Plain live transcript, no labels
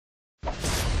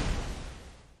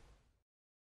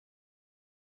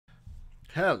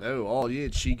Hello all you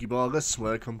cheeky buggers,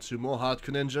 welcome to more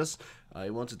Hardcore Ninjas. I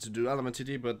wanted to do Element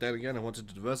TD, but then again I wanted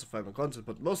to diversify my content,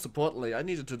 but most importantly I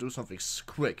needed to do something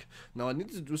quick. Now I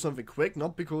needed to do something quick,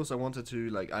 not because I wanted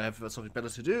to, I have something better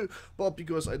to do, but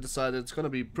because I decided it's gonna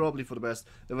be probably for the best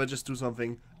if I just do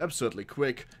something absurdly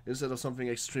quick, instead of something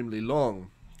extremely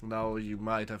long. Now you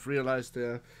might have realized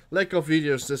the lack of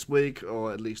videos this week,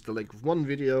 or at least the lack of one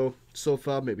video so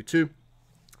far, maybe two.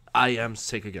 I am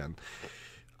sick again.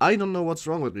 I don't know what's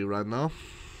wrong with me right now,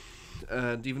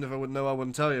 and even if I would know, I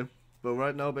wouldn't tell you. But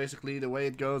right now, basically, the way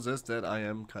it goes is that I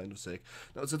am kind of sick.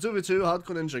 Now, it's a 2v2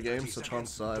 Hardcore Ninja game, so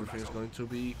chances are everything is going to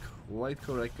be quite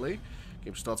correctly.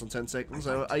 Game starts in 10 seconds.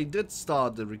 I did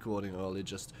start the recording early,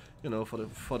 just, you know,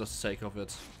 for the sake of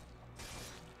it.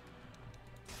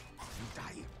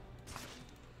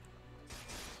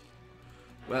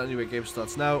 Well, anyway, game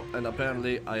starts now, and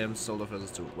apparently I am solo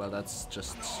versus 2. Well, that's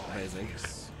just amazing.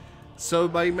 So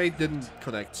my mate didn't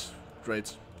connect.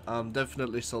 Great.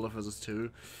 Definitely solo versus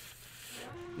 2.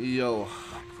 Yo.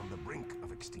 Back from the brink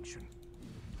of extinction.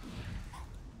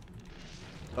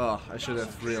 Oh, I should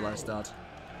have realized that.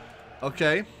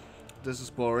 Okay, this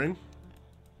is boring.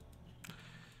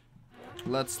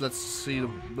 Let's do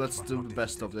the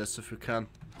best of this if we can.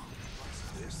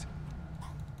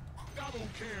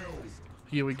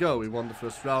 Here we go. We won the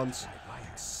first round.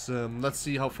 Let's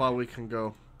see how far we can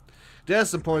go.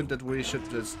 There's the point that we should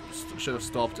have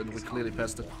stopped, and we clearly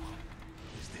passed it.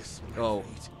 Oh,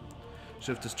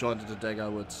 should have disjointed the deck. I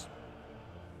would.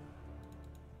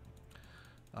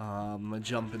 I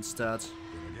jump instead.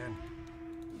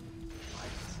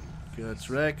 Get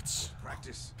wrecked.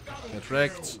 Get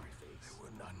wrecked.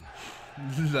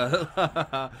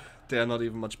 They are not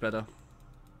even much better.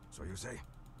 So you say?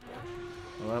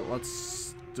 Alright,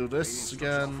 let's do this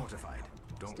again.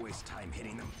 Don't waste time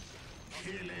hitting them.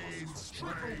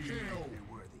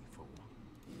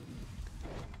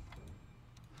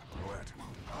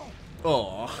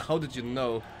 Oh, how did you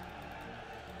know?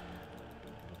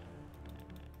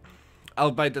 I'll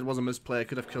bet that was a misplay. I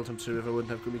could have killed him too if I wouldn't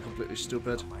have been completely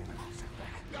stupid.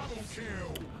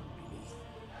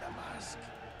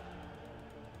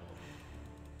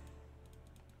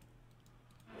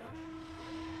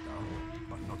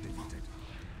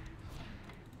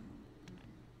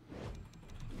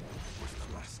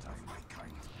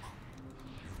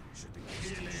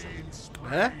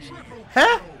 Huh?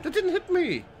 Huh? That didn't hit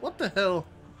me! What the hell?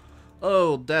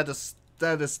 Oh, that is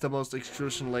the most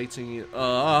excruciating. It's an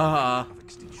honor.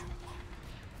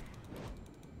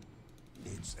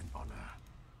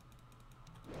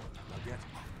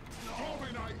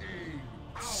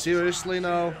 Seriously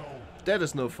now? That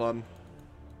is no fun.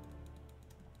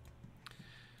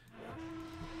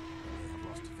 I've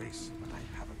lost face, but I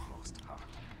haven't lost heart.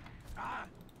 Ah!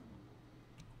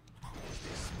 Is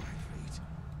this my fate?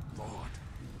 Lord,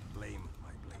 blame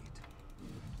my blade.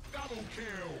 Double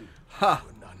kill! Ha!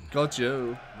 Got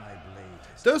you.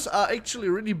 Those are actually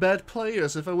really bad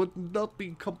players. If I would not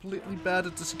be completely bad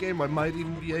at this game, I might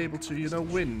even be able to, you know,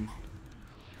 win.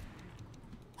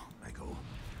 I go.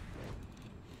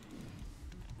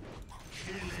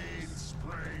 Killing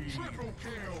spree. Triple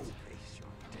kill.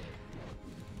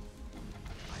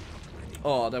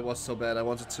 Oh, that was so bad. I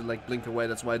wanted to like blink away.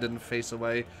 That's why I didn't face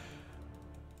away.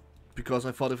 Because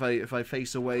I thought if I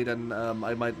face away, then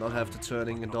I might not have the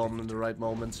turning it on in the right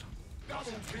moment.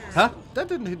 Huh? That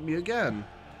didn't hit me again.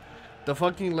 The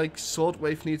fucking like sword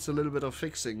wave needs a little bit of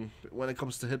fixing when it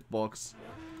comes to hitbox.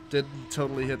 Didn't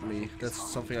totally hit me. That's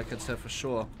something I can say for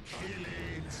sure.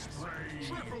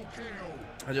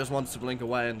 I just wanted to blink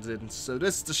away and didn't. So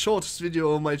this is the shortest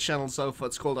video on my channel so far.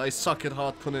 It's called I Suck at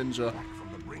Hardcore Ninja.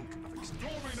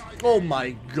 Oh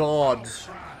my god.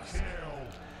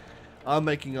 I'm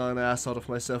making an ass out of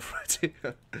myself right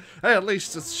here. Hey, at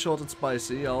least it's short and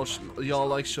spicy. Y'all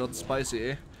like short and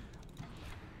spicy, eh?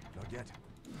 Not yet.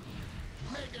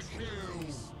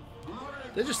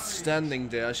 They're just standing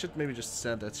there. I should maybe just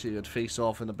stand there too and face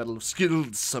off in a battle of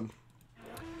skills.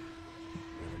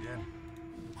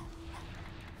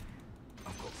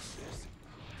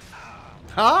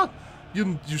 Huh? You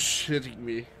shitting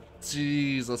me.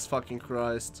 Jesus fucking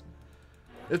Christ.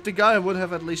 If the guy would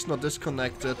have at least not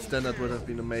disconnected, then that would have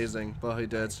been amazing, but he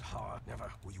did.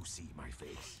 Never will you see my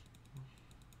face.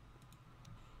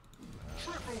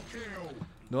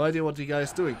 No idea what the guy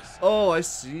is doing. Oh, I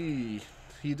see.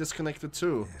 He disconnected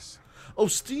too. Yes. Oh,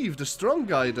 Steve, the strong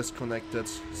guy disconnected.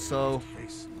 So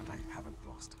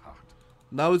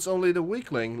now it's only the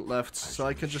weakling left, so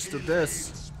I can just do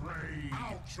this.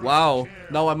 Wow,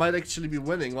 now I might actually be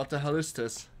winning. What the hell is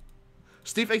this?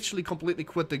 Steve actually completely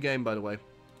quit the game, by the way.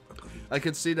 I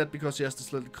can see that because he has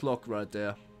this little clock right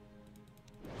there.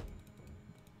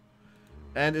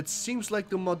 And it seems like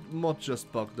the mod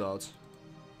just bugged out.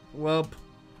 Well,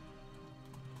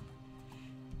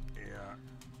 Yeah.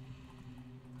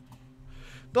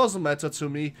 doesn't matter to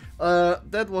me.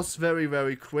 That was very,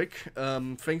 very quick.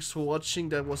 Thanks for watching.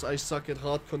 That was I Suck at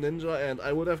Hardcore Ninja, and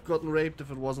I would have gotten raped if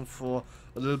it wasn't for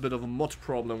a little bit of a mod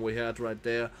problem we had right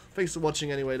there. Thanks for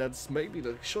watching anyway. That's maybe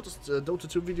the shortest Dota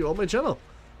 2 video on my channel.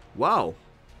 Wow.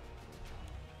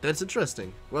 That's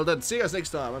interesting. Well then, see you guys next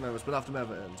time. My name is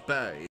Aftermath, and bye.